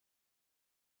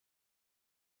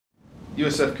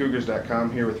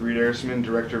USFCougars.com here with Reid Ehrisman,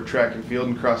 Director of Track and Field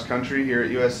and Cross Country here at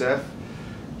USF.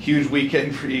 Huge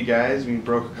weekend for you guys. We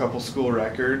broke a couple school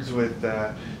records with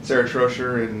Sarah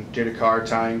Trosher and Jada Carr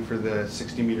tying for the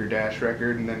 60-meter dash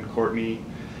record, and then Courtney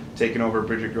taking over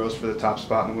Bridget Gross for the top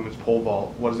spot in the women's pole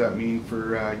vault. What does that mean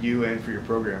for you and for your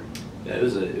program? Yeah, it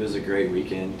was a great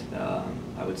weekend.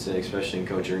 I would say, especially in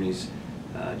Coach Ernie's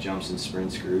jumps and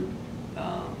sprints group.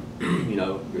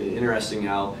 Interesting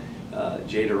how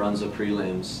Jada runs the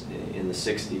prelims in the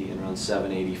 60 and runs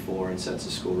 7:84 and sets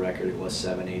a school record. It was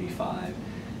 7:85,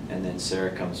 and then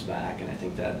Sarah comes back, and I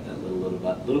think that a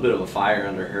little bit of a fire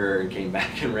under her, and came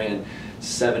back and ran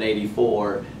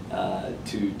 7:84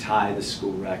 to tie the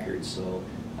school record. So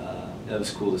that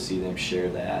was cool to see them share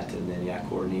that. And then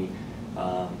Courtney,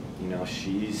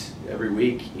 she's every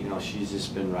week, she's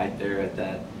just been right there at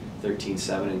that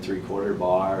 13.7 3/4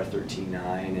 bar,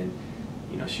 13.9, and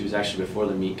she was actually before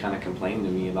the meet kind of complaining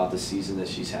to me about the season that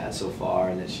she's had so far,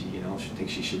 and that she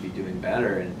thinks she should be doing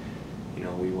better. And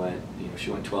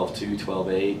she went 12.2,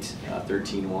 12.8,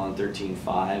 13.1,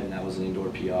 13.5, and that was an indoor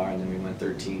PR. And then we went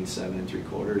 13.7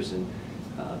 3/4 and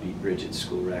beat Bridget's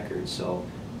school record. So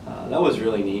that was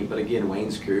really neat. But again,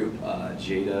 Wayne's group,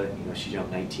 Jada, she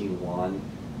jumped 19.1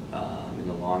 in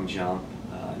the long jump.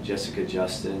 Jessica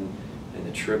Justin in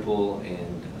the triple, and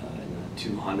in the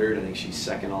 200, I think she's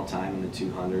second all time in the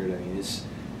 200. I mean,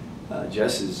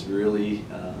 Jess is really,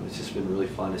 it's just been really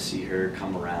fun to see her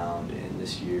come around, and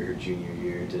this year, her junior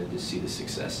year, to see the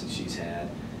success that she's had.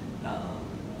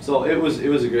 So it was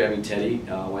a great. I mean, Teddy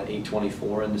went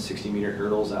 8:24 in the 60-meter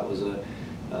hurdles. That was a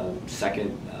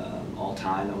second all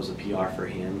time. That was a PR for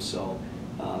him. So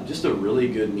just a really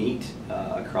good meet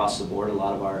across the board. A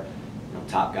lot of our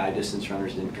top guy distance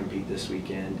runners didn't compete this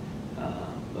weekend.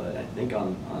 But I think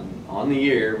on the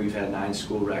year, we've had 9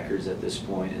 school records at this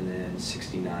point, and then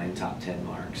 69 top 10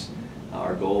 marks.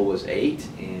 Our goal was 8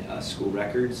 school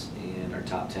records, and our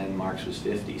top 10 marks was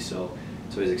 50. So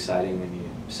it's always exciting when you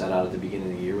set out at the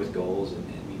beginning of the year with goals and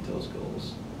meet those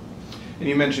goals. And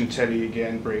you mentioned Teddy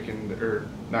again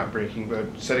not breaking, but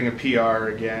setting a PR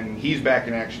again. He's back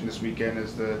in action this weekend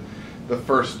as the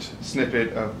first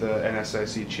snippet of the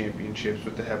NSIC championships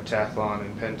with the heptathlon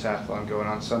and pentathlon going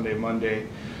on Sunday, Monday.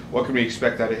 What can we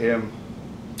expect out of him?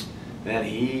 Man,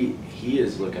 he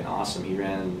is looking awesome. He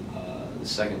ran the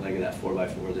second leg of that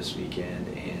 4x4 this weekend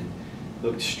and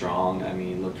looked strong. I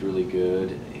mean, looked really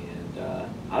good. And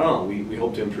I don't know, we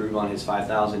hope to improve on his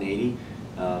 5,080,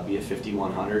 be a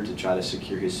 5,100 to try to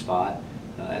secure his spot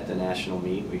at the national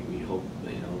meet. We hope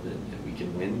that we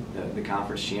can win the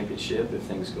conference championship if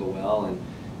things go well. And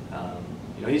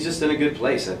he's just in a good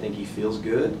place. I think he feels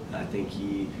good. I think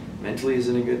he mentally is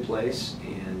in a good place,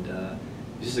 and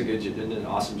he's just did an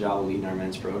awesome job of leading our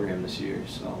men's program this year.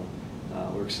 So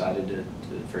we're excited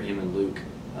for him and Luke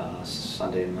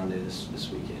Sunday and Monday this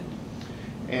weekend.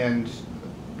 And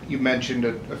you mentioned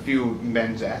a few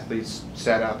men's athletes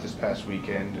sat out this past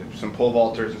weekend, some pole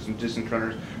vaulters and some distance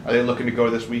runners. Are they looking to go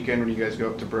this weekend when you guys go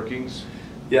up to Brookings?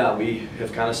 Yeah, we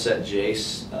have kind of set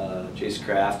Jace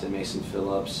Kraft and Mason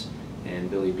Phillips and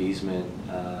Billy Beesman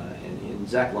and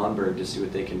Zach Lundberg to see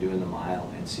what they can do in the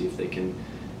mile, and see if they can,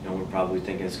 we're probably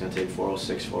thinking it's going to take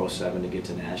 4:06, 4:07 to get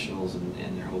to nationals,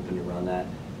 and they're hoping to run that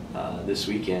this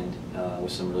weekend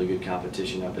with some really good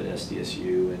competition up at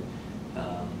SDSU.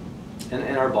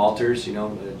 And our vaulters,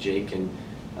 Jake and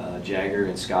Jagger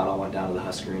and Scott all went down to the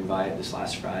Husker Invite this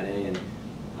last Friday, and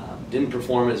didn't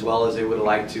perform as well as they would have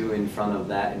liked to in front of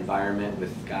that environment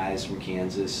with guys from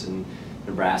Kansas and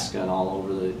Nebraska and all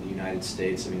over the United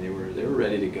States. I mean, they were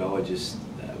ready to go. It just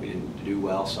we didn't do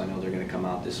well, so I know they're going to come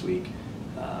out this week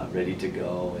ready to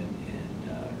go and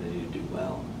ready to do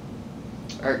well.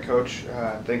 All right, Coach.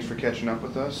 Thanks for catching up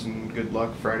with us, and good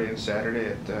luck Friday and Saturday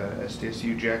at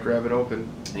SDSU Jackrabbit Open.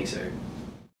 Thanks, Eric.